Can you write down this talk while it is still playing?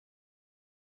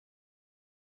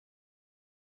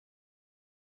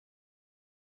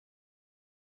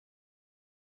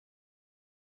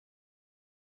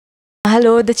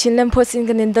Hello, the Chinlam posting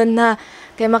kan indonna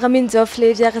kay makamin jo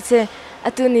flavor kasi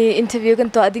atuni interview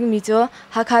kan to ading mi jo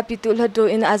Hakha pitul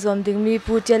hado in azom ding mi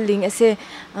Tial Ling ase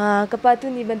kapatu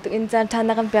ni bantu injan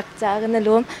thana kan pek cha kan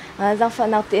lom jang fa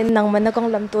nak tin nang man kong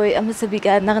lam toy am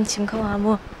sabika nakan chim khawa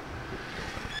mo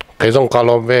kay jong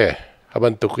kalom ve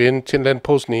habantu kin Chinlam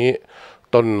post ni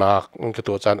ton nak ka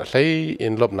to chan hlei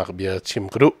in lop nak bia chim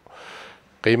kru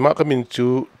kay makamin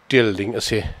chu Tial Ling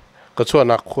aseก็ชวน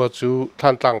นักขัวจูท่า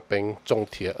นตั้งเป็นจง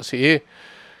เถียสิ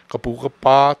กระปูกระป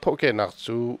าทกแกนัก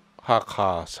จูหาขา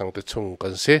สังเตชงกั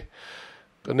นสิ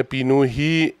กันในปีนู้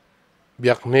ฮีเบี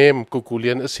ยกเนมกุเลี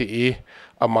ยนสิ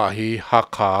อามาฮีหา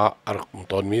ขาอารุม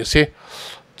ตอนมีสิ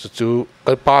จู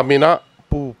กันปามินะ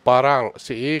ปูปารัง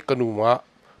สิกันนูมา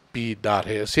ปีดาร์เฮ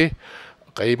สิ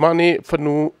ไก่มานี่ฟ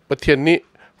นูปะเทียนนี่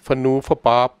ฟนูฟป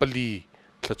าปลี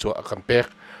ทะจวกันเปก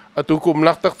อตุกุม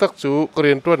ลักตักจูกเ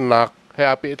รียนต้นนักให้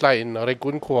อาเปิดไลน์เรื่องกุ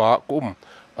นขวากุม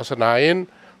อาสนาอิน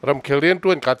รำเคลียนต้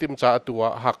นการติมจ่าตัว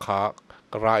หักขา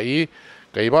กระไร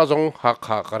ไก่มาจงหักข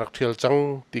ากระเทียลจัง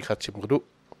ตีขัดชิมกระดุ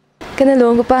กันล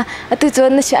งก็ป่ะอตุจวน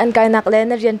นั่นชื่ออันการนักเล่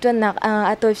นเรียนต้นนัก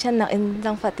อตุชันนักอิน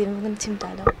จังฟาติมกันชิมตา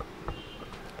ล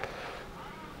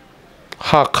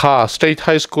หักขา State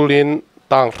High School in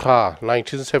ต่างท่า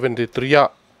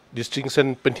1973 distinction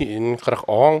เป็นหินกระ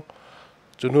ออง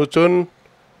จุนหูจุน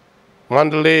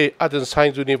Mandalay Art and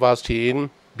Science University in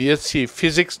BSc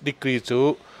Physics degree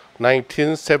to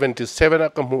 1977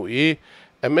 akamui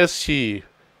MSc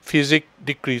Physics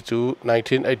degree to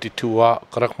 1982 wa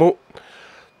karakmu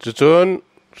jujun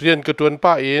rian ketuan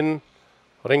pa in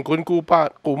rengkun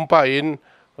kumpa in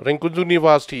rengkun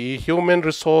University Human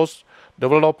Resource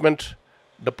Development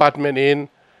Department in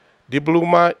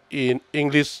Diploma in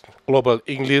English Global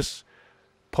English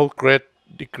Postgrad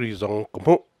degree zong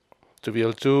kamuจูวิ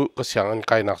ลจูก็เสียงอันไ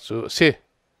กลนักจูสิ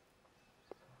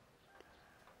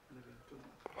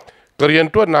กเรียน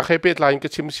ตัวนักให้เป็นลายก็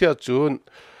ชิมเสียจูน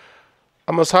อ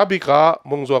ามาซาบิกา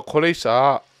มุงจวกคอลเลจ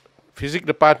ฟิสิกส์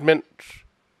ดีพาร์ตเมนต์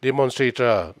เดมอนสเตรเต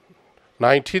อร์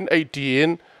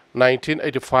1918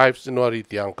 1985 January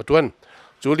ที่อังกฤษ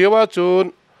จูเลียว่าจูน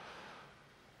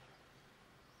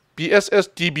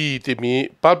PSSDB ที่มี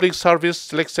Public Service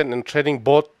Selection and Training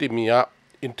Board ที่มี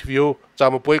อินเทอร์วิวจ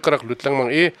ำมาป่วยกระดุดลังมัง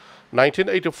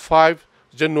1985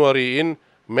 January in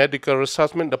Medical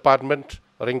Researchment Department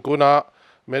Ringkuna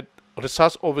Med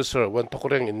Research Officer วันทก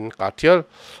เรงอินกาเทียล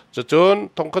จะจน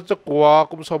ทงคัจกัว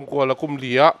กุมสมกัวและกุมเ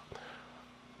ลีย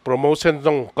promotion จ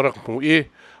งกระหู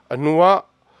อันนัว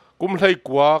กุมไล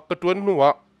กัวกระตวนนัว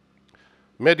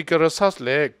Medical Research แล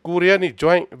ะกูเรียนี่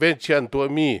Joint Venture อันตัว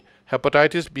มี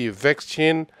Hepatitis B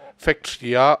Vaccine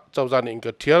Factory เจ้าจานอิงก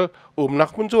าเทียลนัก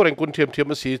มุนจูเรงกุนเทียม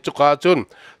มาสีจุกาจุน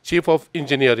Chief of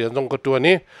Engineer ยังจงกตัว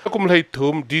นี้กุมไลทุ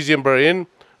ม December in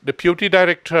Deputy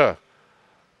Director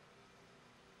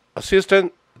Assistant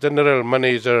General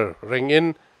Manager เรงอิน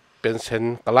เป็นเซน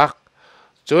กลัก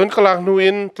จนกลักนูอิ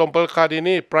นตลมเปิลคาดี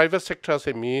นี้ Private Sector เส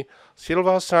มี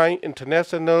Silver Sign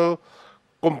International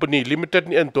Company Limited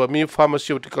นี่อันตัวมี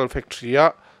Pharmaceutical Factory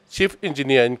Chief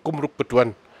Engineer อินกุมรุกกตวน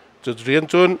จุดเรียน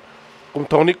จุนกุม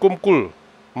ทองนี้กุมกุล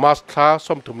มาสทาส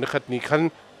มถุมในขัดนี้ขัน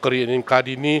กรีนินคา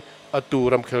ดีนี้อตู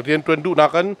รำเขียนเรียนตัวดูนั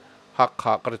กันหักข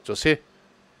ากระจุเส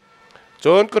จ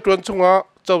นกระตวนชงะ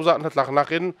เจ้าจันทร์หลักนั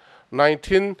กิน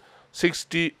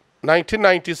1996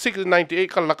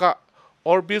 98กันละกะ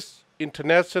Orbis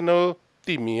International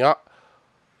ที่มี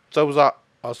เจ้า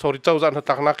จันทร์ห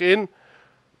ลักนักิน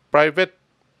Private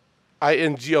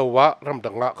INGO ว่ารำ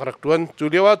ดังละกระตวนจู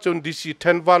เลียว่าจน DC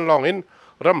 10 วันลองอิน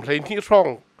รำเพลงที่ช่อง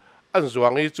อันสว่า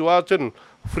งนี้จูอาจน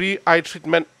free eye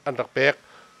treatment อันดักแปก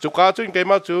จุกาจุนเก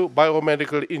มาจู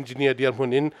biomedical engineer เดียนหุ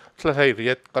นินทลายเรี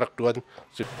ยดกระตวน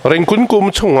เร่งคุณกุม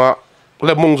ชงะแล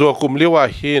ะมุงจัวกุมเลี้ยว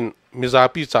หินมิซา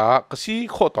ปิจากสี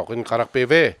โคตอกกันกระเป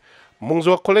เวมุง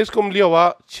จัว college กุมเลี้ยว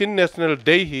ชิน national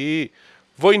day ฮี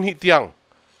วันฮิตยัง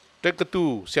เด็กตู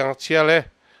เสียงเชียร์เลย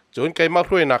จนเกมา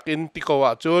ช่วยนักอินติกว่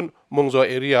าจนมุงจัว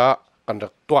area กันดั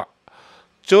กตัว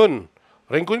จน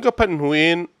เร่งคุณกับพันหุ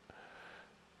น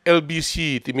LBC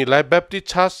ที่มีหลายแบบที่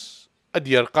ชัดอ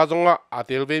ดีตการจงอาเ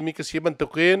ทลเวมีกษีบันตุ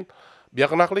กินเบีย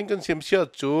กนักเล่นกันเสียมเสีย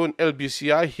จูน LBC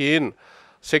เห็น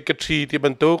Secretary ที่บั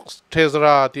นตุก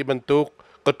Treasurer ที่บันตุก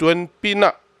กระตวนปีน่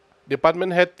ะ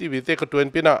Department Head ที่วิเศษกระตวน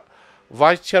ปีน่ะ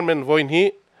Vice Chairman วันนี้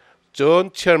จน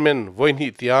Chairman วันนี้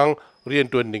ที่ยังเรียน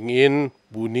ตัวหนึ่งอิน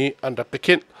บุญนี้อันดับ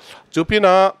ขึ้นจูปี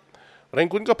น่ะเร่ง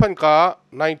คุณกับพันกา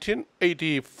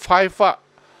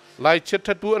1985ไล่เช็ด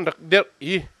ทัดบุอันดับเดีย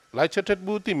ร์หลายชาติ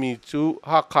บุตรมีจู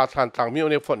หักขาดทางต่างมีอุ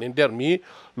ณหภูมิเดียร์มี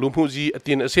ลุมพูจีอ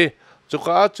ตินเสจุก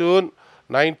าจน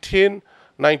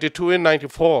1992 and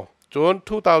 94จน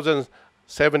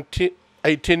2017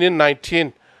 18 and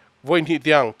 19 voin hi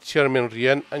tiang chairman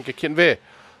rian an ka khen ve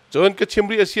chon ka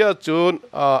chimri asia chon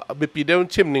bp deun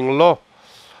chim ning lo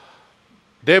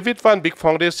David Van Big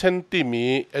Foundation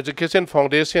timi Education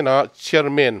Foundation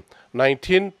chairman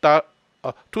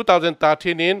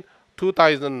 2013 in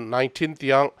 2019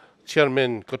 tiang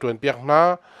chairman katuen piak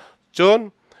na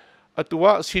chon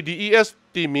atua CDES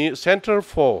timi Center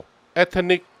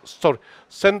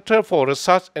for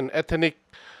Research and Ethnic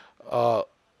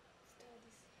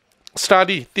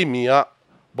Study timia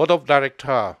Board of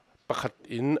Director pakhat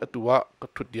in atua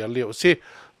kathut dia leo si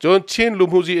chon chin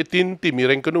lumhuji etin timi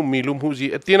rengkanu mi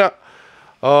lumhuji etina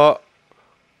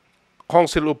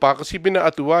council upak sibina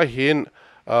atua hin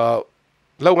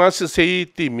lawnga se sei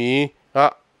timi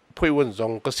phoiwon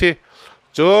jong ka se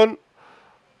chon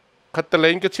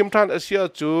khatalain ka chimthan asia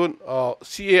chun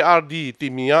CARD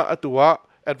timia atua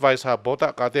advisor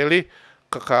bota kateli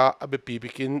kaka abepi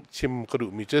bikin chim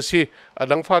kadu mi chesi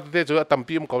adang fa te chu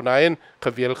atampim ko nain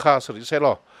khaviel kha sri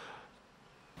selo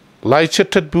lai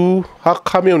chethat bu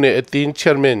Hakha ne etin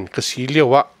chairman ka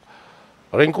silewa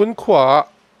rengkun khwa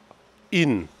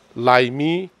in lai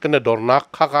mi kana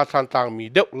dornak khaka thantang mi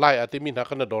deu lai atimi na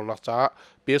kana dornak cha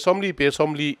pe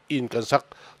somli in kan sak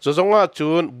zozonga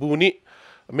chun buni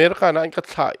America na in ka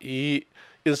tha I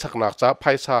in saknak cha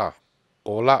phaisa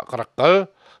kola karakal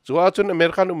zuwa chun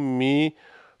American mi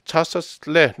chasas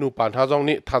le nu pan ha jong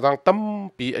ni thajang tam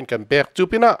pi an kan bek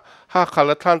chupina ha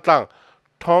khala than tlang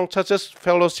thong chasas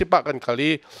fellowship kan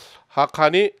kali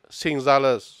Hakha ni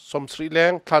singzala somsri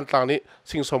leng than tlang ni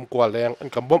sing som kwa leng an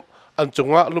kambom an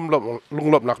chunga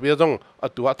lunglop nak bia jong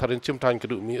atua tharin chim than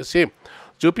kadu mi sim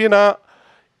chupina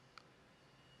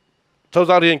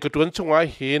chawzarian kutun chunga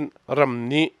hin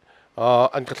ramni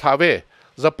an ka thawe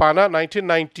Japana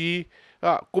 1990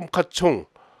 kum khat chung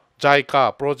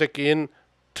Jaika project in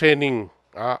training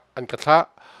an katha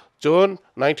June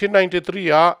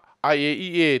 1993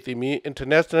 IAEA timi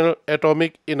International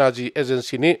Atomic Energy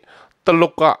Agency ni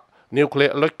taluka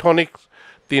nuclear electronics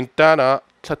tintana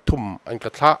thathum an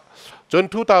katha June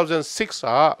 2006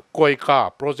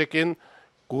 Koika project in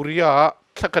Korea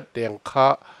thakat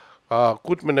dengkha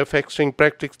good manufacturing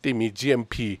practice timi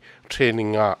GMP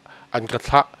training an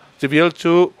katha civil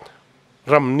chu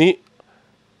ramni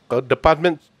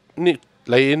department ni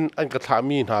lain an ka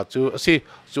thami na chu asi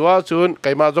chuwa chun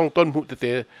kaima jong ton mu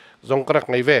te jong krak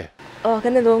ngai ve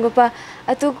kana dong pa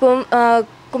atu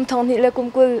kum thong ni le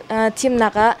kum kul team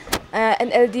naka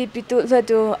NLD pitu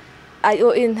ladu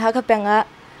IO in Hakha penga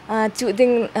chu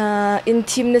ding in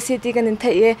team na city kan in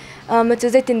thai ma chu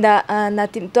zaitinda na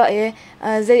team to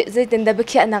zaitinda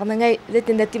bekhia nak na ngai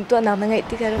zaitinda team to nak na ngai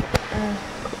ti kar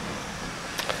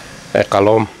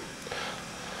kalom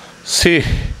si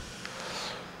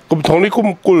kum thong ni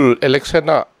kum kul election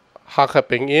na Hakha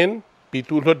peng in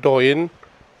pitu Hluttaw in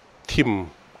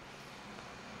team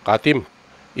katim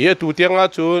ye tu tianga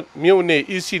chu miu ne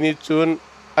isi ni chun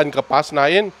an ka pas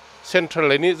na in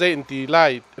central ni zai inti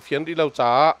lai fian ri lo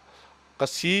cha ka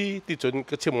si ti chun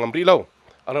ka chim ngam ri lo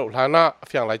aro lana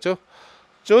fiang lai chu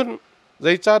chun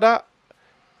zai cha da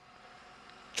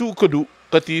chu ko du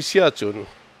ka ti sia chun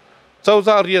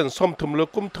chawza rian som thum lo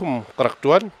kum thum krak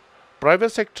tuan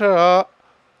private sector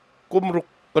kumruk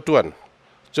katuan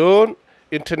chun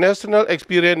international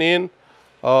experience in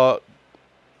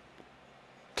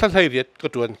thlai riat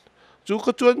katuan chu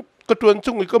katuan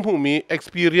chung I kam hu mi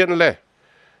experience le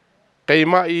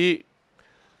kaima I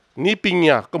ni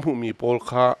pingya kam hu mi pol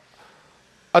kha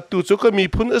atu chu ka mi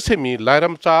phun asemi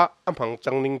lairam cha amhang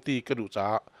changning ti kadu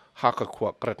cha Hakha khwa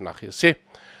krat na khi se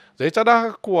zai cha da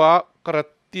khwa krat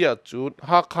tia chu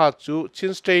Hakha chu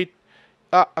chin state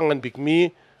angan big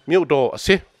mi miu do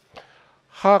ase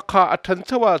Hakha athan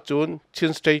chawa chun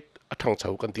chin state athang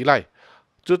chau kan ti lai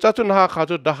chu cha chun Hakha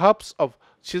chu the hubs of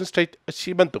chin state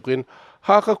achievement tukin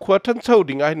Hakha khwa than chau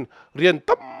ding ahin rian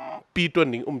tam pi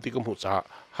ton ning ti kam hu cha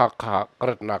Hakha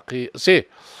karat na ki ase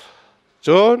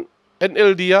chun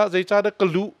NLD zai cha da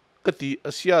kalu kati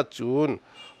asia chun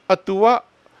atua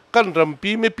kan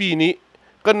rampi me pi ni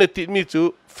kan ti mi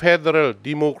chu federal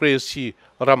democracy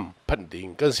ram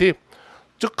phanding kan si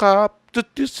chu ka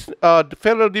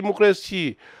federal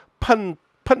democracy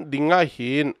phandinga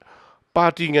hin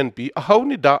party ngan pi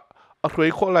hauni da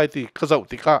aroi kholai ti kazau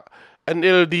ti ka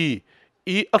NLD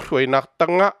a roi nak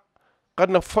tanga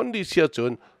kan fondi sia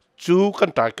chun chu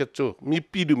kan target chu mi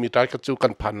pi du mi target chu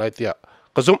kan phan lai tia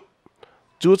kazum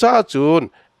chu cha chun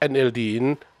NLD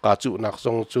in ka chu nak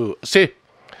song chu se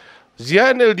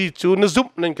zia NLD chu na zup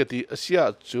nan ka ti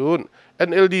asia chun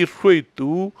NLD roi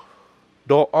tu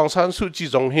do Aung San Suu Kyi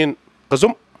jong hin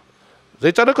kazum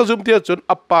zai cha da kazum tia chun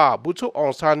appa bu chu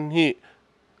Aung San hi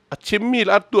ชิมมี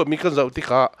ลาตัวมีกันเจ้าที่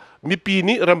ขามีปี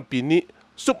นี้รำปีนี้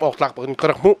ซุปออกหลักเป็นก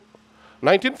ระมุ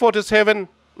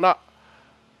1947นะ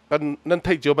กันนั่นไท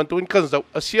ยเจ้ามันตัวนี้กันเจ้า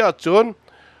อาเซียจน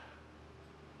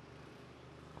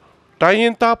ตายยิ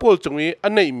นตาโพลจงนี้อั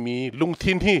นไหนมีลุง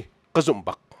ทินที่กระจุม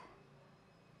บัก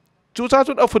จูจ้าจ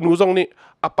นเอาฝนูจงนี้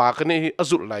อาปากันนี้อ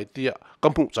จุไหลเตียก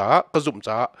ำพุจ้ากระจุม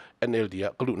จ้า NLD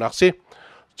กระลุนักสิ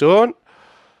จน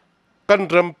กัน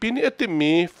รำปีนี้ติ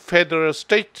มี Federal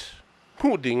State หู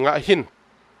ดิ่งอ่ะหิน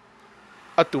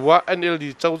อัตัว NLD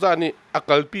เจ้าจ้านี่อัก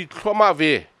ลปีขมาเว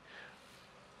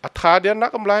อัฐาเดียนัก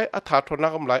กำไรอัฐาทนนั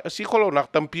กกำไรสิโคโลนัก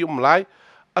ตั้มปีกำไร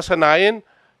อาสนาเอง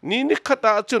นี่นิขต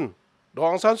าจุนดอ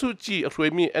งซันซูจีรวย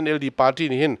มี NLD Party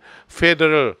นี่เห็น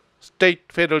Federal State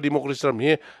Federal Democracy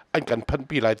นี่อันกันพัน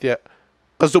ปีหลายเดีย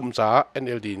กระซุ่มจ้า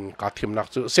NLD กาทีมนัก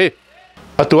จุเส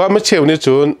อัตัวไม่เชี่ยวนี่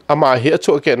จุนอามาเหี้ย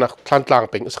ชัวเกนักทันกลาง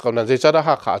เป็นสกัดนั้นจะได้ห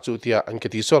าขาจุเดียอันก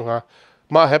ติส่วนฮะ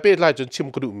มาแฮปปี้ไลฟ์จนชิม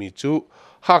กระดูมีจู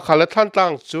หาขาและทันกลา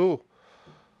งจู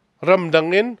รำดัง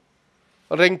นิน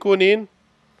เร่งกุนิน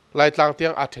ไล่ต่างเตีย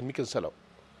งอาจเห็นมีกันสลับ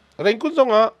เร่งกุนจง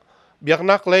อ่ะเบียก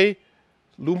นักเลย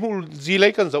ลุมูจีเลย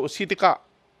กันจะสิติกา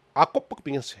อากบปักปิ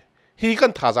งเสฮีกั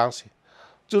นท่าจังเส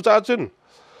จู่จ้าจุน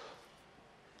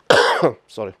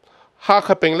sorry หากเข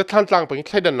าเป็นและท่านต่างเป็นใ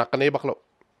ครดันนักกันในบักโล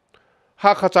ห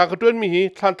ากเขาจากกระตุ้นมีฮี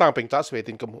ท่านต่างเป็นจ้าสเว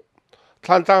ตินกมู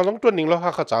ท่านต่างต้องตัวหนึ่งแล้วหา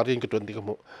กเขาจากเรียนกระตุ้นติก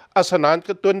มูอาสนานก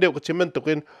ระตุ้นเดียวกับชิมันตุ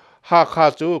กินหากเขา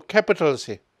จู่ capital เส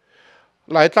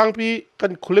หลายตั้งพี่กั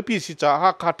นคุลปีสิจ้าหา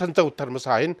กขาท่านเจ้าธรรมส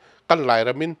ายกันหลายร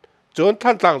ะมินจนท่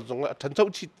านต่างจงท่านเจ้า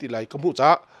ชิติไหลกมูจ้า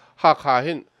หากขาเ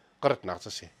ห็นกระนักจะ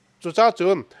เสียจุดจ้าจ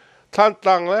นท่าน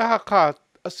ต่างและหากขา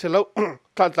เสร็จแล้ว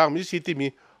ท่านต่างมีสิติมี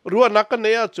รัวนักกันเ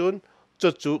นี่ยจนจุ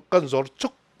ดกันจอดชุ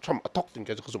กทำอัตกถึงแ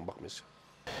ก่จะกระสุนบักมิส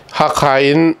หากขา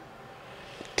อิน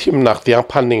ทีมนักเตียง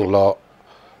พันหนึ่งล้อ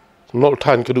นอท่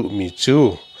านกระดูมีจู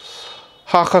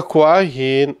หากขาขวาเ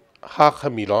ห็นหากขา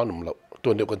มีล้อหนุ่มแล้วตั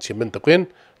วเดียวกันเชื่อมันตะเวน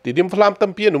ติดิมพลามตั้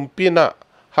มเปียนุ่มเปียน่ะ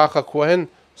หากขาขวาเห็น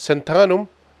เส้นทางนุ่ม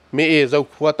เมเอเจ้า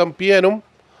ขวาตั้มเปียนุ่ม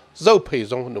เจ้าเพย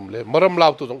จงนุ่มเลยมรำลา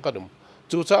วตัวจงกันนุ่ม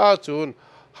จูจ้าจูน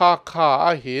หากขา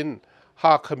เห็นห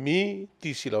ากขามี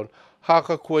ตีสิลอนหากข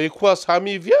าขวาขวาสา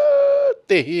มีเวียเ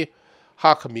ตะห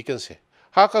ากขามีกันเสีย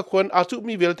หากขาขวาอาจุ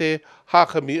มีเวลเตะหาก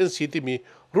ขามีอันสิที่มี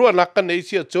รัวนักกันในเ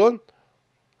สียจน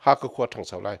หากขาขวาทาง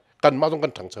สาวไลกันมาต้องกั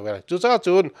นทางสาวไลจูจ้า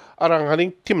จูนอารังฮันิง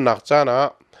ทิมนักจ้านะ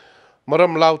มร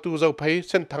ำลาวตัวเจ้าเพยเ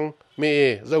ส้นทางเมเอ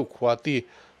เจ้าขวาตี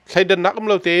ใช้เดินนัก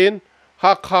เราเตนห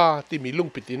ากขาที่มีลุง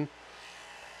ปิดิน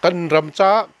กันรำจ้า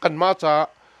กันมาจ้า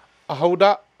เอาด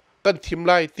ะกันทิมไ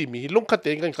ล่ที่มีลุงขัดเอ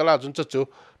งกันกลาจนจะจู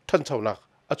ท่านชาวนัก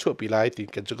อช่วยปีไล่ตี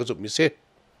กันจะกระจุมิเส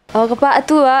ก็ป้า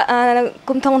ตัว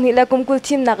กุมทองนี่แหละกุมกุล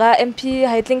ทีมนักMP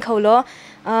ให้ลิงเขาล้อ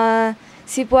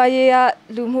สิบวาย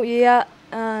ลุมุย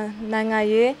นางไง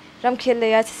รำเคียนเล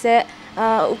ยเส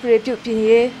อุปเรปิวปี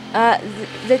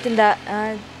เจตินดา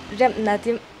เริ่มนา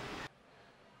ที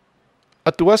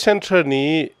ตัวเซ็นทรัล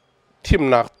นี้ทีม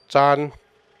นักจาน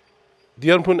เดี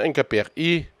ยนพุ่นอันกระเปียก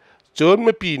จนเ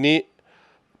มื่อปีนี้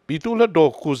ปีตุลาโด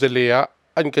คูเซเลีย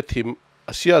อันกระทิมอ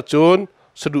าเซียจน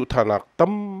สะดุฐานักตั้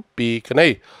มปีกันใน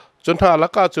จนหาลั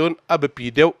กกาจนอาเบปี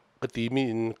เดียวกติมี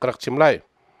กระชิมไล่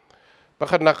ประ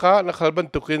คันนักนักบัน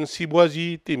ตุกินซีบัวจี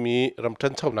ที่มีรำทั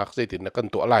นเช่านักเจตินนักกัน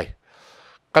ตัวอะไร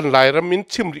กันหลายรำมิน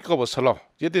ชิมริกก็บสลอ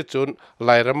เยติจนหล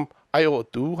ายรำ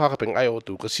IO2หากเป็นIO2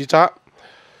ก็สิจ้า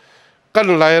กัน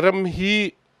หลายรำฮี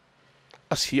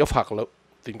อาศัยฝักแล้ว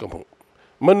ตินกำพง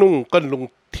มนุงกันลง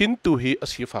ทิ้นตัวฮีอา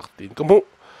ศัยฝักตินกำพง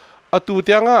ตัวเ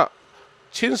ตียง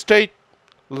ชินสเตท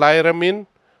หลายรำมิน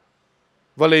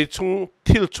วันเลยชง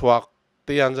ทิลชวักเ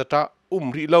ตียนจะตา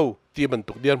ริเล่าที่บรร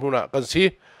ทุกเดียนพูน่ะกันสิ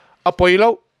อภัยเล่า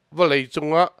วันเลยจง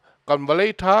กันวันเลย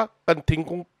ท้ากันทิ้ง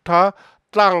คงท้า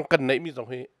ตั้งกันในมีตรง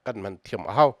นี้กันมันเทียมเ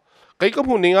อาไก่ก็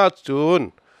พูนิงาจูน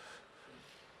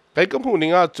ไก่ก็พูนิ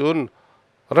งาจูน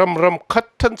รำคัด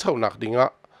ท่านชาวนักดิงะ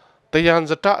แต่ยัน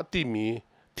จะตาที่มี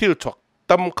ทิลชวัก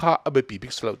ตั้มข้าอเบปีบิ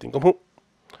กสลาวติงก็พู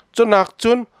จนนัก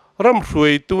จูนรำรว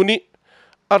ยตัวนี้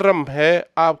อารมณ์แห่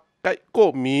อาไก่ก็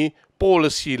มี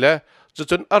policy และ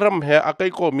จนอารมณ์แห่อาไก่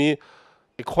ก็มี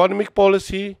economic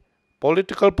policy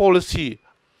political policy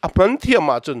มันเทียมม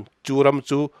าจนจูรำ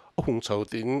จูหุ่งเฉา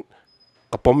ติง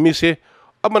กับผมมีเส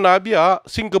อมันอาบีอา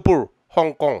สิงคโปร์ฮ่อง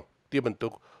กงที่บรรทุ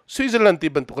กสวิตเซอร์แลนด์ที่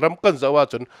บรรทุกรำกันจะว่า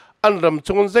จนอันรำจ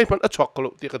งใจมันอชอกกลุ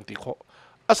ที่กันตีข้อ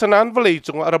อาสนานวันเลยจ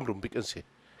งอารมณ์รุมบิกันเส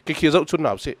กี่ขี้เจ้าชุนหน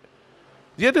าวเส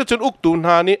เดี๋ยวจนอุกตูนห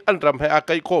านี่อันรำให้อาไ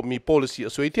ก่ก็มี policy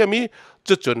สวยที่มี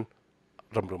จน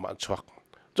รำรุมอันชอก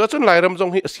จนหลายรำจง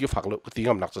ให้สีฝักเลยตีง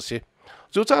ามหนักจะเส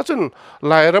จน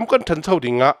หลายรำกันทันเท่า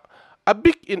ดิ่งa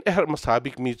big in air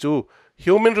masabik mi chu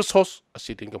human resource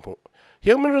asiting kamu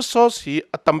human resource hi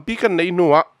atampi kan nei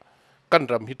nuwa kan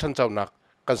ram hi than chawnak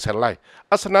กันเสร็จไล่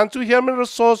อาสนั้นจูเฮียมันรี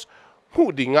ซอสหู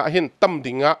ดิ่งเห็นตั้ม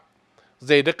ดิ่งใจ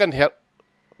เด็กกันเห็ด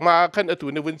มาขันอตุ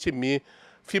ในวันชิมี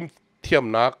ฟิล์มเทียม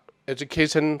นัก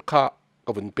education ค่ะ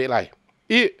กับวันเปไล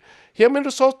อีเฮียมัน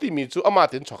รีซอสที่มีจูอามา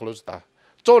ตินช็อกโลสตา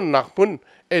จนนักมุน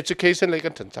education เลยกั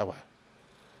นถึงเจ้าว่า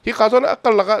ที่ข้าตอนกั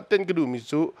นละก็เต้นกระดูมี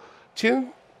จูชิ้น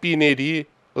ปีเนดี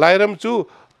ไล่รำจู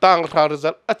ต่างทางริซั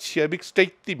ลอัจฉริยะบิ๊กสเตท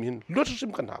ที่มีลุ้นซิ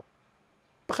มกันหา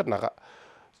ประคันนัก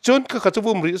จนก็จะ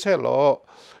วุ่นริเซลล์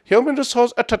เฮียมันรีซอส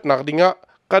อัดนักดิ่ง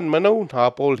กันมันเอาหา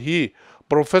พอลฮี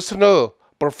professional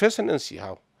สิฮา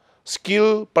ว skill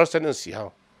person สิฮาว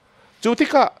จูที่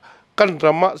ก็กันร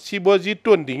ำมาสิบวันจีต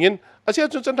วนดิ่งอาเซียน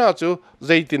จนฉันหาจูใจ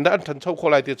ตินด้านทันเช่าคน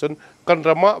ไล่ที่จนกันร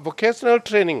ำมา vocational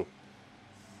training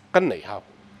กันไหนฮาว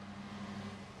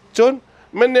จน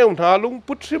มันเนี่ยหาลุง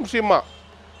พุทธิมสิมา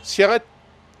เสีย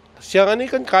งอันนี้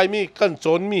กันกายมีกันจ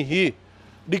นมีฮี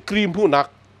ดีกรีมผู้นัก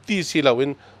ที่สิลาวิ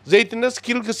นใจตินด้านส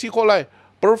กิลก็สิคนไล่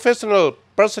professional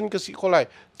person ก็สิคนไล่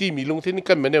ที่มีลุงที่นี่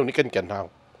กันมันเนี่ยนี่กันแก่นหาง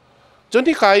จน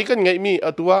ที่ขายกันไงมี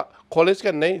ตัว college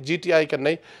กันไหน GTI กันไหน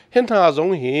เห็นหาจง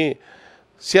ฮี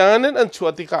เสียงนั้นอันชัว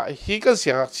ติกาฮีก็เสี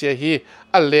ยงเสียฮี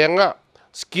อันแรง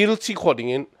สกิลสิคนดิ่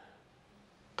ง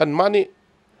กันมานี่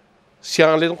เสียง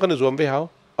อะไรต้องกันรวมไปหา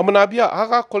อามันอาบิยา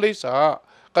Hakha college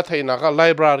ก็ไทยนัก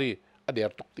libraryอเดีย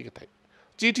ร์ตุกติกไทย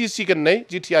GTC กันไหน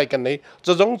GTI กันไหนจ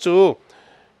ะจงจู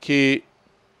คือ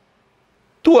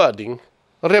ตัวดิ่ง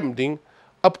เริ่มดิ่ง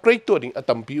อัปเกรดตัวดิ่ง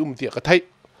ตั้มปีเดียก็ไทย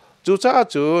จูจ้า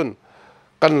จูน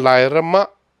กันหลายระมะ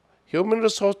human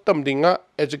resource ตั้มดิ่ง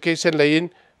education เลย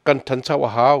กันทันเช้า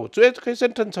หาวจู education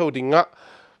ทันเช้าดิ่ง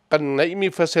กันไหนมี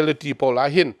facility พอละ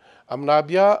หินอามันอา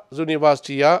บิยา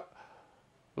university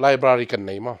library กันไห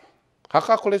นมั้ง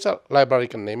Hakha college library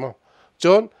กันไหนมั้งจ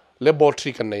น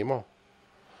laboratory กันไหนมั้ง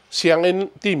เสียงอิน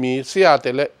ที่มีเสียแต่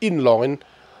ละอินลองอิน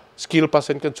skill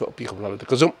person กันชัวปีของเราแต่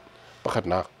ก็จุ่มประคัน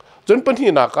นักจนเป็นที่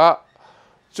นัก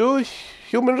จู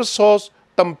human resource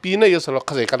ตั้มปีน่ะยังสลัก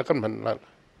ขยันกันมันนั่น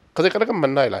ขยันกันมั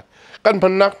นได้เลยกันพั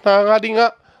นนักนางดิ่ง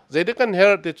ใจเด็กกัน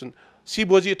heritage จนสิบ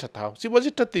วันจีทัดเท้าสิบวันจี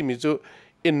ทัดที่มีจู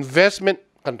investment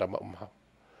กันทำมา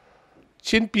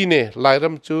ชิ้นปีเนี่ยหลายร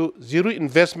ำจู zero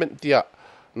investment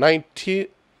ที่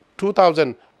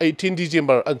2018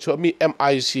 December อันชัวมี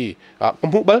MIC กัม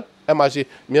พูบัล MIC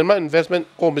Myanmar Investment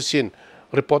Commission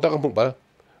report กัมพูบัล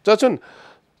จากนั้น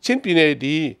ชิ้นปีนี้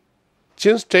ดี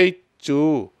ชิ้น state จู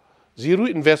zero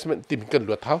investment ที่มีกันหล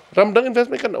วดเท้ารำดัง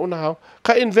investment กันเอาหน้า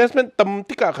ค่า investment ตั้ม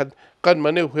ที่กันมั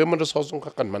นเนี่ยหัวมันจะสอดส่ง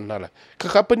กันมันนั่นแหละ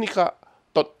ค่าเป็นนี่ค่า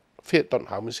ตดเฟดตด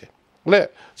หาไม่ใช่และ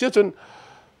จากนั้น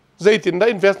ใจตินได้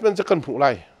investment จะกันผู้ไร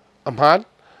อาหาร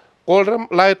ก็เริ่ม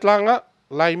ไล่ตลาง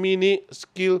ไล่มีนี่ส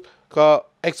กิลก็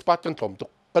เอ็กซ์พอร์ตกันถมตุก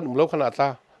กันอุ้มเล่าขนาดตา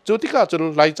จุดที่ก็จน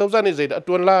ไล่เจ้าจ้าในใจ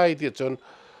ตัวไล่ที่จน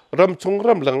รำชงร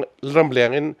ำแรง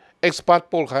อินเอ็กซ์พอร์ต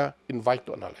โพลค่ะอินไวต์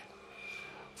ตัวอะไร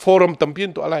ฟอรัมตั้มพิน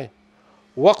ตัวอะไร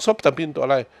เวิร์กช็อปตั้มพินตัวอะ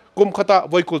ไรกุมขตา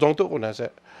ไว้กุลงตัวคนนั้นเส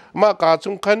มากาจ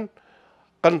ง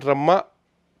กันรำมะ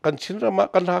กันชินรำมะ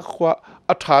กันหักขวา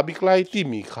อัฐาบิกไล่ที่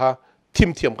มีค่ะทิม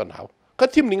เทียมกันหาวก็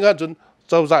ทิมนี่งานจนเ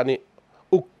จ้าจ้านี่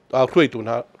คุยตัวน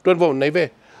ะตัวว่าในเว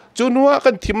จูนัว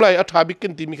กันทิมไรอัฐาบิกั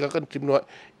นทีมีกันทิมนัว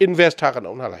อินเวสต์กันเอ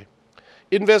าหน้าไร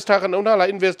อินเวสต์กันเอาหน้าไร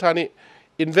อินเวสต์นี่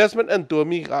investment อันตัว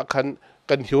มี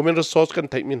กัน human resource กัน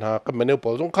ไทยมินหากันมันเอาพ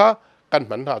อสงค่ากัน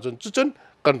มันหาจน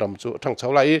กันรำจูทั้งชา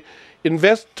วไร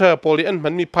investor พอลีอันมั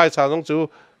นมีภายสารต้องจู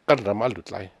กันรำอันหลุด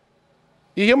ไหล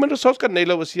อี human resource กันในเ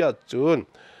ราเสียจูน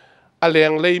อะไรอย่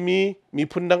างเลยมี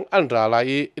พุ่นดังอันราไร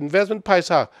investment ภาย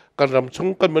สารกันรำชง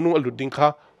กันมนุษย์อันหลุดดิ่งค่า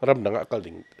รำดังกัน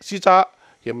ดิ่งสิจ้า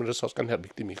human resource กันเห็นบิ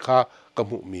กที่มีค่ากำ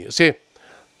หูมีเสีย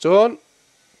จน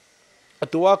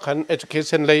ตัวขัน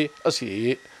education เลยสิ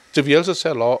จะเวียลเสี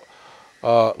ยหรอ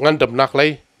งานดำนักเลย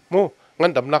งา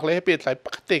นดำนักเลยให้เป็นไรป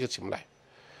กติก็ชิมไร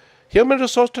human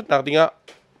resource ทัดนักดิ่ง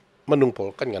มันนุ่งพอ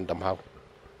กันงานดำหาว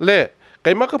เล่ไก่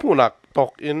มาก็ผู้นักต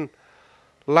กอิน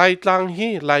ไล่ตังฮี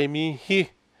ไล่มีฮี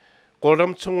กอล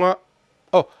ำชง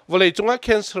วันเลยจง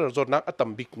cancer จดนักอัต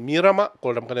บิกมีรำกอ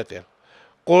ลำกันเตะ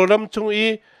กอลำชง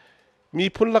มี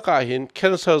พุ่นละกาเห็น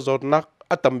cancer จดนัก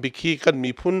อัตบิกฮีกัน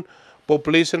มีพุ่น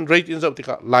population rate อินสับติก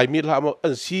าหลายมีละมั้งอั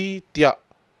นซีเตีย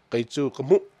ไก่จูก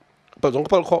มุปจง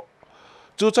พลข้อ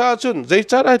จูจ้าจุนใจ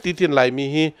จ้าได้ตีตินหลายมี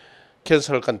ฮี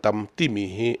cancer กันตำที่มี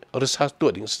ฮีริษัทตัว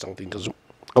ดิ่งสังติงกจุ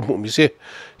กมุมีเสีย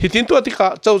ฮิตินตัวติกา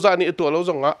เจ้าจานี่ตัวเราจ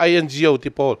งINGO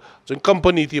ที่พอลจน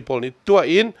company ที่พอลนี่ตัว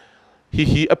อิน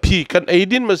ฮีอภิกันไอ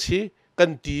ดินมาสิกั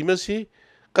นตีมาสิ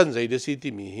กันใจเดสิ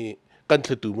ที่มีฮีกันท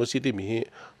ตูมาสิที่มีฮี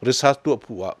ริษัทตัว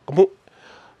ผัวกมุ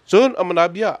จนอามันอา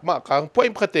บิยามากางป่วย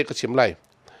พัดเตะกระชิมไหล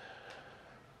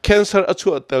cancer อัจฉริ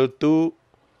ยะตัว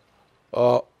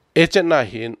เอเจนต์น่า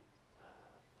เห็น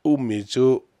มีจู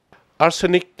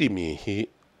arsenic ที่มีฮี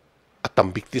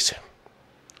atam big ti se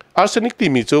arsenic ti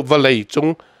mi chu valai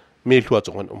chung me hlua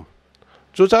chung an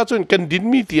chu cha chun kan din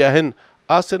mi ti a hen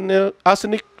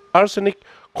arsenic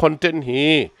content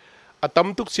hi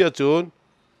atam tuk sia chun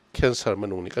cancer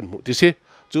manung ni kan mu ti se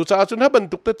chu cha chun ha ban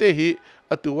tuk te hi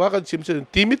atuwa kan sim se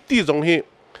ti mi ti jong hi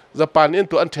Japan in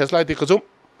to an test lai ti ka zum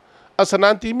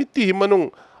asanan ti mi ti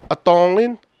manung atong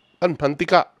in an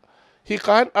phantika hi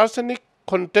kan arsenic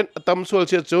content atam sul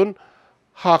sia chun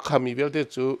ha khami bel te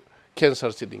chu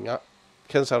cancer sidinga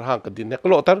cancer hang ka din ne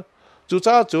klotar chu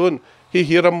cha chun hi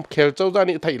hiram khel chau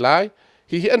jani thai lai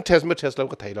hi an test me test lo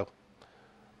ka thai lo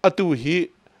atu hi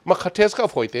ma kha test ka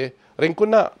foite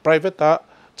rengkuna private ta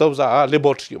chau za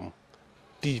laboratory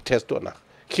ti test to na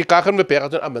khi ka khan me pe ka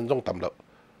chun aman jong tam lo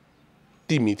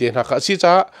ti mi te na kha si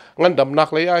cha ngan dam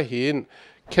nak le a hin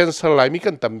cancer lai mi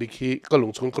kan tam bi khi ka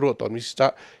lung chung kro ton mi si cha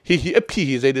hi a phi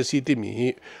hi zai de si ti mi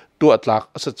tu atlak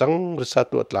asa chang risa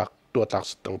tu atlak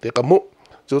tang te kamu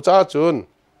chu cha chun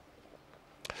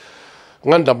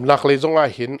ngan dam nak le jong a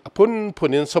hin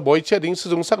phunin saboi che ding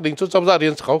sung sak ding chu chau za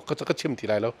rian khau ka chim ti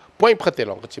lai lo point phate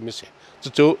long ka chim se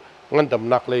chu ngan dam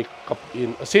nak le kap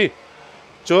in asi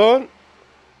chon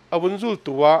abun zul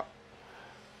tuwa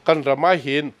kan rama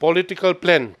hin political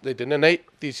plan de de nei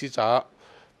ti si cha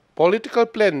political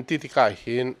plan ti ka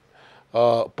hin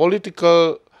political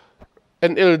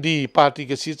NLD party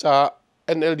ke si cha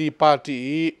NLD party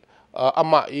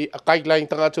ama I guideline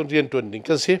tanga chon rian ton ding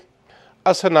kan se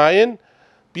asanain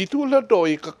pitula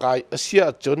doi ka kai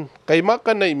asia chon kaima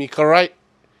kan nei mi karai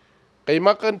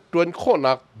kaima kan tuan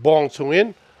khonak bong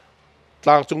chungin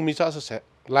tlang chung mi cha se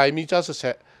lai mi cha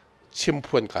se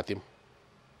chimphun katim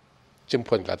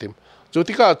chu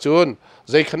tika chun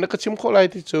zai khan ka chim kho lai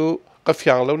ti chu ka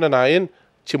fyang lo na nain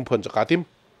chimphun cha katim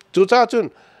chu cha chun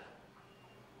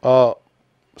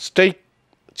state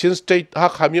chin state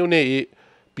Hakha NLD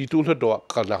pitul do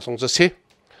kal nak song se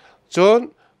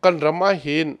chon kan rama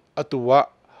hin atuwa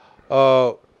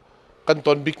kan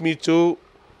ton big mi chu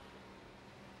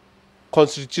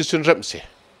constitution rem se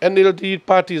NLD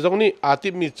party zong ni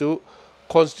ati mi chu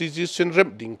constitution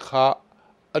rem ding kha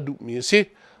adu mi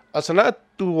se asana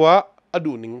tuwa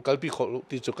adu ning kalpi khol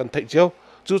ti chu kan thai cheu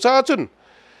chu cha chun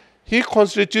hi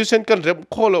constitution kan rem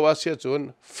kholo wa sia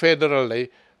chun federal lei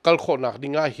kal kho nak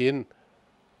dinga hin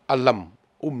alam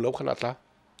lo khana ta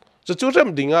chu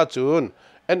rem dinga chun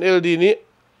NLD ni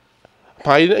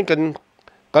phai kan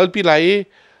kalpi lai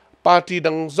party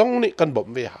dang zong ni kan bom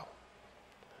ve ha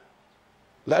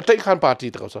la tai khan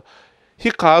party ta so hi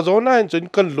kha zona chun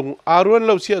kan lung arun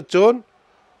lo sia chun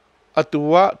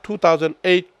atuwa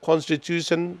 2008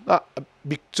 constitution na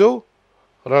big cho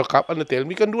ral kap an tel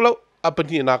mi kan du lo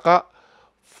apani naka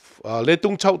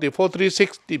letung chau ti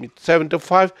 436 ti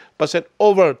 75%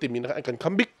 over ti min kan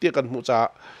khambik ti kan mu cha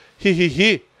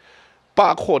hi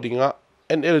pa khodinga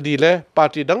NLD le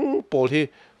party dang pol hi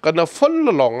kan na fon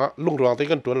longa lungrang te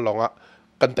kan tuan longa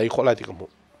kan tai kholai ti kamu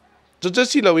chu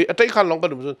si lawi atai khan long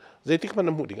kan du zaitik man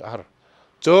mu ding ar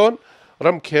chon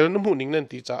ram khel na mu ning nan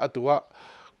ti cha atuwa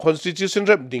constitution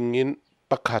rep ding in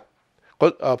pakhat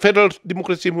federal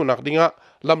democracy mu nak dinga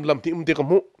lam ti umte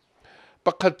kamu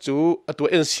pakhat chu atu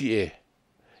NCA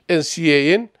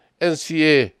in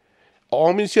NCA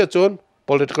omin sia chon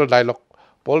political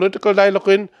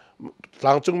dialogue in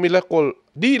langchung mila kol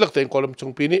di lakten kolom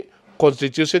chung pini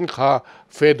constitution kha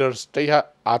federal state ha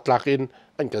atlak in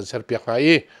an kan ser pia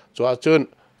ngai chu achun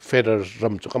federal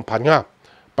ram chu kam phanga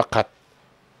pakhat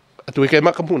atu ke ma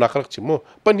kamu na krak chimu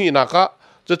pani na ka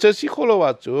che si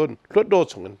kholowa chun hlot do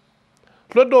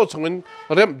chungin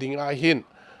rem ding a hin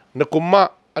nakuma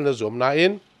an zom na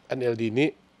in NLD ni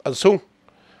an sung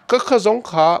ka kha zong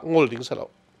kha ngol ding salo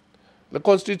the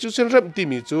constitution rem ti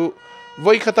mi chu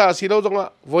voi khata si lo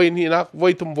zonga voi ni nak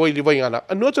voi tum voi li voi ngana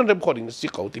anu chon rem khoding si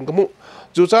kau ting kamu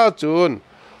chu cha chun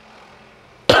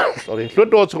sorry hlot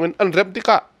do chungin an rem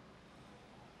tika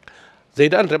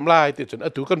zaida an rem lai ti chun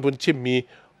atu kan bun chim mi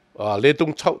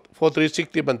letung chau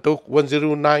 436 ti bantuk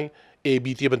 109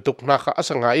 ABT bantuk na kha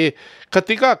asanga e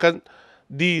khatika kan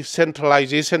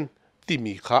decentralization ti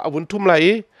mi kha abun thum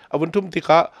lai abun thum ti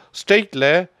kha state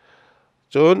le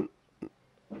chon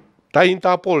tain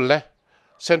ta pol le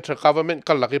central government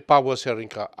kal laki power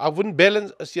sharing ka avun balance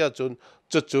asia chun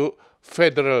chu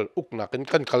federal ukna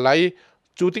kan kalai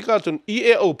chutika chun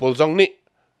EAO pol jong ni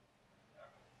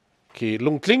ki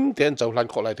lungtling ten chawlan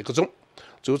kholai te kachung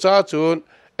chu cha chun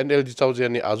NLD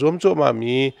chawjan ni azom cho ma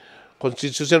mi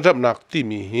constitution rap nak ti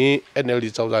mi hi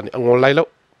NLD chawjan ni angol lai lo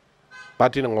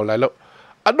party angol lai lo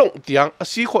adong tiang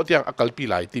asi kho tiang akal pi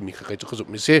lai ti mi ka kai chu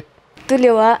mi se tu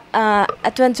lewa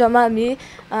atwan choma mi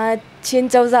chin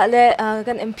chawza le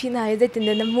kan MP na hai zaitin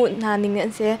na mu na ning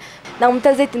an se nang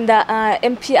ta zaitin da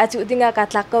MP achu dinga ka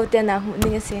tlak ko te na mu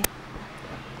ning se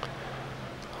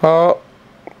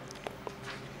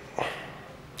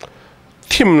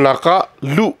ทีมนัก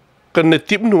ลุกันใน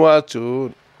ทีมนัวจู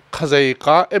ขจายก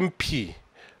า MP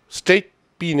state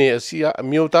ปีเนเซีย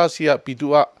Amyothaเซียปีตั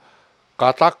วกา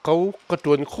ตักเขากระ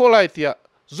ตุ้นโคไลเตีย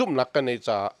ซุ่มนักกันใน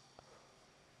จ่า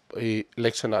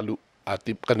election ลุอา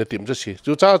ทิตย์กันในทีมจะสิ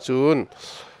จู่จ้าจูน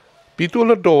ปีตัว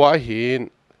ละตัวเห็น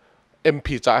MP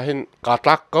จ่าเห็นกา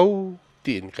ตักเขา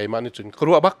ตีนไกมันจุนก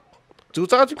ลัวบักจู่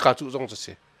จ้าจุนกาจู่จงจะ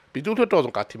สิปีตัวละตัวจ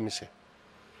งกาทีมมิเส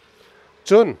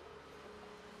จูน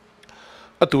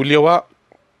ตัวเลี้ยวว่า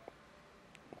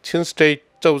ชินสเตท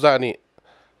เจ้าจานี่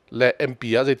และ MP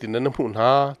อาจจะติดนั่นหุ่นห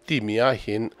าที่มีอาเ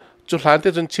ห็นจุดหลัง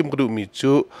ที่จนชิมกระดูมี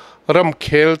จูรำเค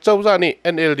ลเจ้าจานี่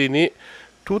NLD นี้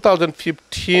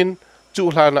2015จุด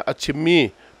หลังอาชิมมี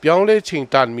เปียงเล่ชิง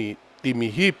ตันมีที่มี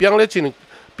ฮีเปียงเล่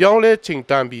ชิง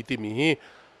ตันมีที่มีฮี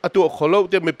ตัวขลุ่ย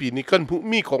เดี๋ยวไม่ปีนี้กันผู้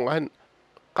มีของอัน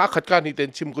การขัดการนี่เต็น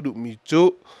ชิมกระดูมีจู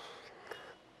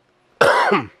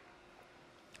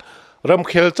รำเ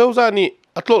คลเจ้าจานี่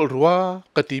อัตโลรัว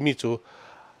กติมิจู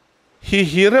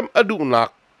ฮิเรมอดุนัก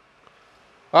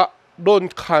โดน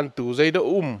คันตูใจเด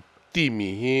ตีมี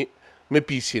ฮีไม่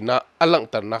ปีสินะอลัง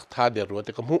ตันนักท่าเดือรัวแ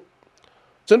ต่กมุ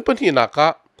จนเป็นที่นัก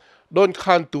โดน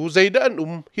คันตูใจเดอัน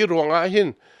ฮิรวงอาหิน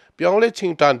เปียงเล่ชิ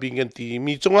งตานปีเงินตี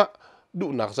มีจงะดุ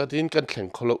นักจะทิ้งกันแข่ง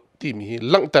ขลุ่ยตีมีฮี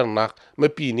ลังตันนักไม่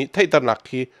ปีนี้ไทยตันนัก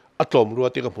ฮีอัตโลมรัว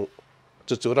แต่กมุ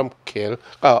จู่รำเคล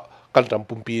ก็กันรำ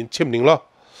ปุ่มปีนเช่นหนึ่งล้อ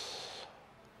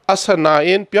อาสนาเ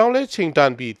อ็นเปียงเล่ชิงตั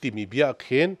นบีที่มีเบียเ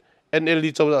ข็น NLD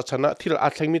เจ้าชนะที่เราอา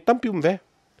จจะมีตั้มพิมพ์เว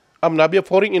อำนาจเบีย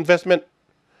foreign investment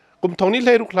กลุ่มทองนี้เล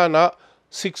ยรุกลานะ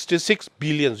66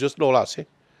 billion US dollars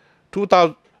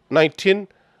 2019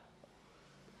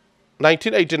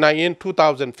 1989 in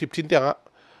 2015เดียงอ่ะ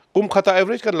กลุ่มค่า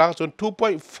average กันหลังจน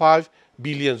 2.5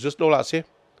 billion US dollars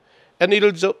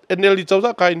NLD เจ้าจ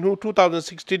ะกลายนู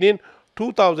2016 in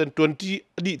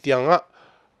 2020ดีเดียงอ่ะ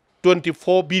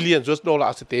24 billion US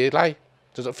dollars เตะไล่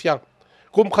จะฟัง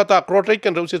กุมขตา growth rate กั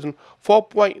นเราเสียจน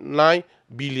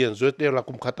 4.9 billion US dollar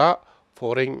กุมขตา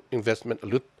foreign investment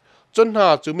ลุดจนหา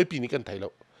จูไม่ปีนี้กันไทยแล้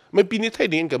วไม่ปีนี้ไทย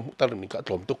นี่กันตลอดนี้ก็ถ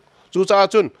ล่มตุกจู่จ้า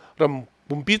จนรำ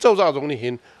บุมปีเจ้าตรงนี้เห็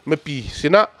นไม่ปีสิ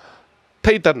นะไท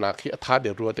ยตันนักที่ท่าเดื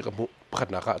อดรัวแต่กับมุข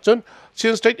นาดจนเชีย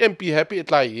งสเตท MP happy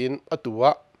ไลน์ตัว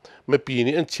ไม่ปี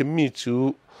นี้อันชิมมีจู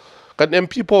กัน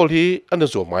MP พอลีอันนั้น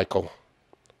ส่วนไม่กง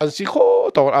อันสิโค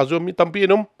ตอนอาจจะมีตั้มปี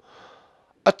นุ่ม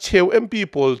อัดเชล MP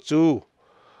พอลจู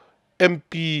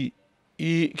MP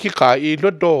ขี้ขายร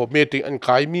ถโดเมติงอันข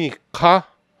ายมีค่า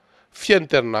เฟียน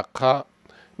เตอร์นักค่า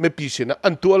ไม่ปีเสียนะอั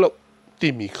นตัวเราตี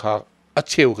มีค่าอัด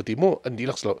เชลก็ตีโมอันดี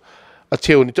ลักษณะอัดเช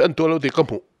ลนี่จะอันตัวเราตีก็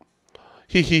มุ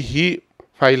ฮิ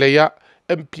ไฮเลยะ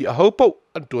MP เอาเป้า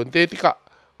อันตัวเตติกะ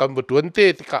กันบตัวเต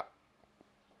ติกะ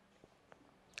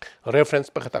reference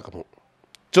ไปกระตักมุ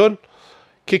จน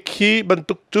ขี้บรร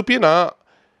ทุกจุปีน่ะ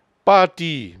ปาร์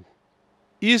ตี้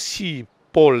อีซี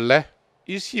โพลเ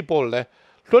ลย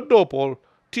รถโดโพล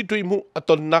ที่ด้วยมุอัต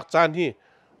นนักจานที่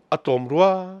อัตมรัว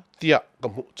เตียกับ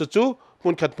มุจู่มุ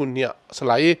นขัดมุนเนี่ยส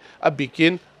ลายอบิกิ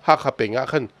นหักขับเป็น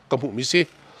งันกับมุมิสิ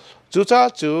จู่จ้า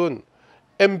จูน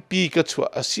MP ก็ชัว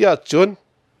อาเซียจูน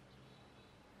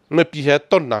ไม่ปีเหตุ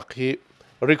ต้นนักที่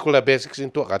regular basics in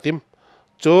ตัวกาติม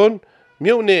จูน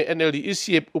มิวเน่ NLD อี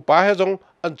ซีอุปาเหจง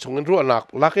อันชงรัวนัก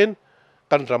ลักเอง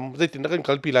กันรำได้ติดนักก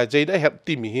ารปีลายใจได้เห็น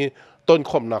ที่มีต้น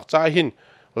ข่มนักจ่าหิน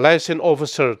license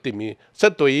officer ที่มีเส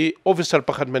ตัว officer ป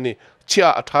ระคันมันนี่เชื่อ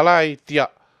ท้าไล่เตีย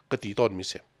กติต้นมีเ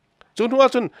สียจนว่า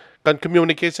จนการ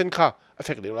communication ค่ะ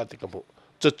affect เดี๋ยวเราติดกับผม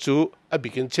จู่อบิ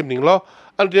กินชิมหนึ่งล้อ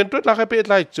อันเรียนตัวนักให้เป็น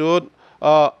ไรจน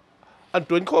อัน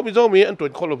ตัวข้อมีจ้องมีอันตัว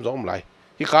ข้อลมจ้องไม่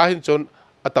ที่ขาเห็นจน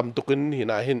อัตมตุกินหิ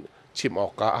นาเห็นชิมออ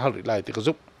กกะหาหรือไรติดกระ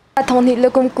ซุบทองนี้เรา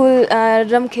กุมกุล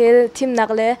รำเคลทีมนัก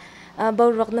เลยบาว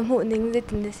รักน้ำหูนิ่งได้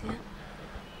ตินเดีย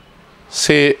เส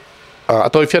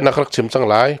ตัวเฟียนักรักชิมจัง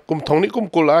ไรกุมทองนี้กุม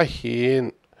กุลเห็น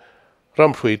ร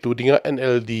ำรวยตัวดิ้ง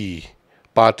NLD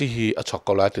ปาร์ตี้ฮีอัชก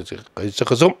อลาติจะ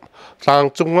กระซุบทาง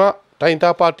จุงะได้อินทา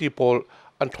ปาร์ตี้โพล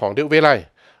อันทองเดียวเวลัย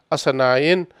อาสนาเ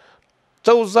อ็นเ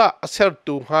จ้าจะเซล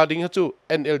ตูหาดิ้งฮัจู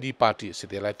NLD ปาร์ตี้สิ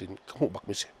เดลัยตินขมุบัก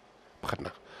มิเสพักน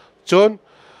ะจน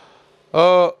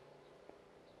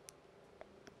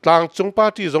ทางจุงปา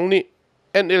ร์ตี้ตรงนี้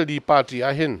NLD ปาร์ตี้อ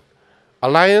าเห็น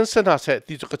alliance น่าเส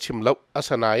ติจุกชิมแล้วอาส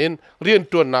นาเอ็นเรียน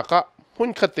ตัวนักหุ่น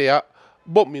ขัดเตะ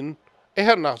บ่มินเฮ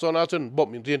นักจนอาจนบ่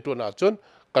มินเรียนตัวนักจน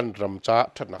กันรำจ้า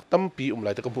ถัดนักตั้มปีไหล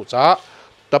ตะกบุจ้า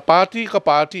แต่ปาร์ตี้กับ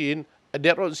ปาร์ตี้อินเดี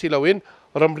ยร์สิลาวิน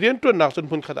รำเรียนตัวนักจน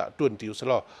พุ่นขนาดตัวติวส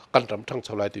ลอกันรำทั้งช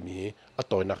าวไร่ที่มี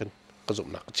ต่อยนักขึ้นกระจุม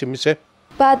นักชิมมิเซ่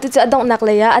ป้าตุจะดองนักเ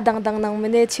ลยอะดังนังมั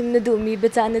นเนี่ยชิมนดูมีเบ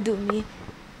จานดูมี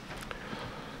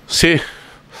เซ่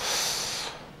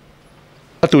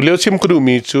ตัวเลี้ยวชิมก็ดู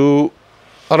มีจู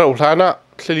เราท่านะ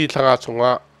เสลีทางอาชง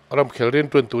ะรำเขลเรียน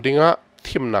ตัวดิ่งะ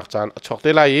ทิมนักจานชกไ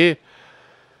ด้ไร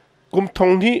กุมทอง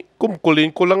นี้กุมกุลิน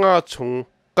กุลังอาชง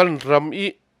กันรำอี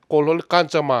โกลลกัน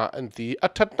จะมาอันที่อั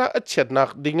ฐนักอัจฉรินัก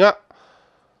ดิ่งะ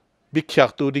บิขยัก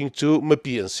ตัวดิ่งจูไม่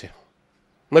ปีนเสีย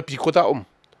ไม่ปีโคตา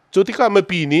จูที่ข้าไม่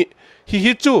ปีนี้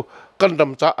ฮิจูกันร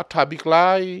ำจ้าอัฐบิกไล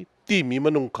ที่มีม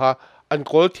นุษย์ข้าอันโ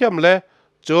กลเทียมเล่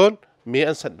จนมี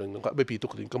อันสั่นดึงก็ไม่ปีตุ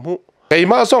กดิ่งกำหูไก่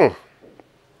มาส่ง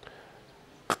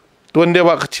ตัวเดียว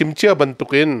ว่าชิมเชื่อบรรทุ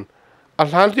กินอา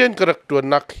หารเรียนกระตัว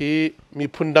นักที่มี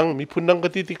พุนดังก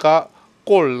ติกาโ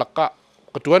กลลักกะ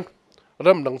กระตวนเ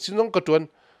ริ่มดังสิ้นน้องกระตวน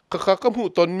กะกำหู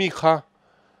ตนมีค่า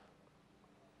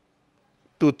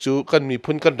ตูจูกันมี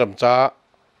พุนกันรำจ้า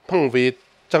พังเวท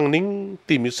จังนิ่ง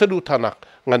ตีมีสะดุทานัก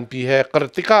งันปีแหกระ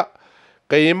ติกะ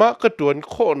ไก่มากระตวน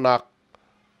โคนัก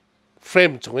เฟร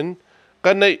มจงเงิน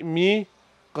กันในมี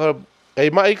ไก่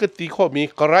มาไอกตีข้อมี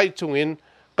กระไรจงเงิน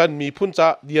กันมีพุนจ้า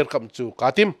เดียร์กำจูกา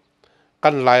ติมกั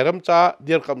นหลายรำจ้าเ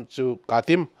ดียร์กำจูกา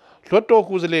ติมรถโต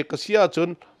คุจเลกเสียจน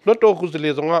รถโตคุจเล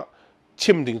จงะ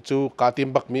ชิมดิ่งจูกาติม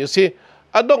บักมีสิ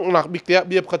อดงหนักบิกเตียเ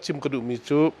บียบขัดชิมกระดูมี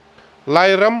จูหลาย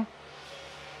ร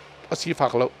ำอาศัยฝา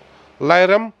กเราหลาย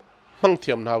รำมังเ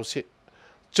ทียมนาวสิ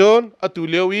จนอตุ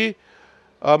เลียวี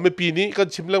เมื่อปีนี้กัน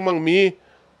ชิมเรื่องมังมี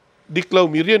ดิกเรา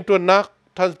มีเรียนตัวนัก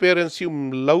transparency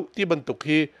เราที่บรรทุกใ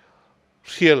ห้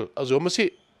เชียลอาจจะไม่สิ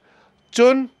จ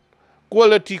น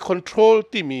quality control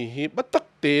ที่มีให้บัตร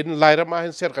เต็นลายระมาเห็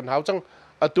นเสียกันหาวจัง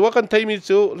ตัวกันไทยมี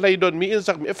จูไลดอนมีอิน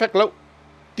สักมีเอฟเฟกต์แล้ว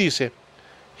ที่เส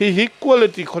ฮิ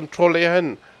quality control เลยฮัน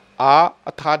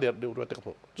ท่าเดียร์ด้วยแต่ผ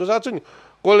มจุดนั้น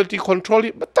quality control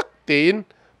บัตรเต็น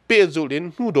เปิดจุลิน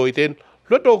หูโดยเต็น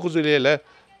รถโตกุจุลินเลย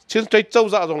เช่นใจเจ้า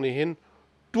จ่าตรงนี้เห็น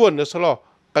ตัวเนื้อสลอ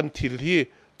กัน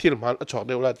ที่มันชอบเ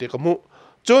ดียวละเด็กมุ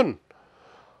จน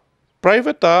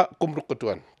private กุมรุกกระต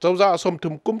วนเจ้าจ่าสมทุ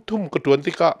มกุมทุมกระตวน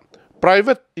ที่ก็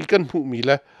private อีกันหูมีเ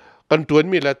ลยกันตวน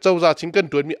มีเลยเจ้าจ่าชิงกัน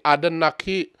ตวนมีอาดันนัก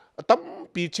ที่ตั้ม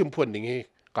ปีชิมพวนอย่างงี้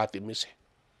กาติมิเส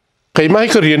ใครไม่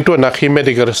เคยเรียนตัวนักที่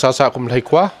medical ศาสตร์กุมไทย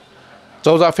กว่าเจ้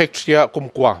าจ่า factory กุม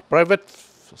กว่า private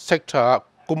sector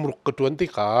กุมรุกกระตวนที่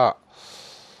ก็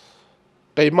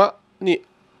ใครมานี่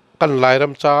กันหลายร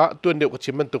ำจ้าตัวเดียวกับ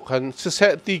ชิมมันตุกันเส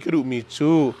ะตีกระดูมี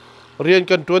จูเรียน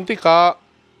กันตวนที่ก็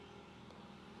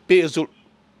เปิดจุด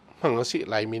หังสิ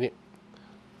หลายมินิ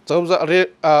เจ้าจะเรียน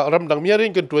รำดังมีเรีย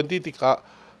นกันตวนที่ก็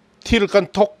ที่กัน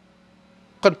ทก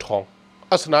กันทอง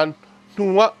อัศนันนั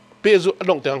วเปิดจุด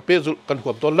น้องแต่งเปิดจุดกันหั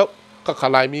วต้นแล้วก็ข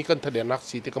ลายมีกันทะเลนัก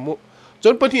สีที่กมุจ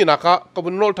นปที่นักะกับ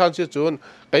นโนทานเสียจน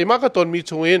ไก่มากก็ตนมี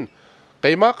ชงเองไก่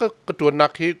มากก็ตัวนั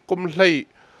กที่กุมเลย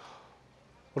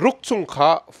รุกสุงขา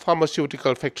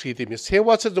pharmaceutical factory ที่มีเสว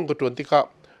าเสจงกระตวนที่ก็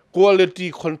quality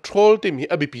control ที่มี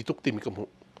อภิปิตุกที่มีกมุ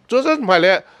จนหมายแ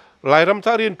ล้วหลายรำจ้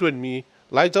าเรียนตัวมี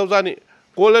หลายเจ้าจ้านี่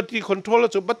quality control แล้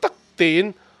วจะบัตักเตีน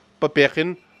ประเปียกิน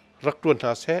รักตัวห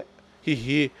าเส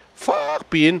ฮิฟาก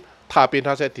ปีนท่าเป็นห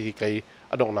าเสที่ไก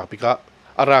อดงนาปิกะ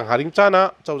อารางหาริงจ้านะ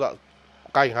เจ้าจ้า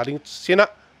ไกหาริงเสนะ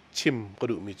ชิมกระ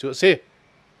ดูมีจุเส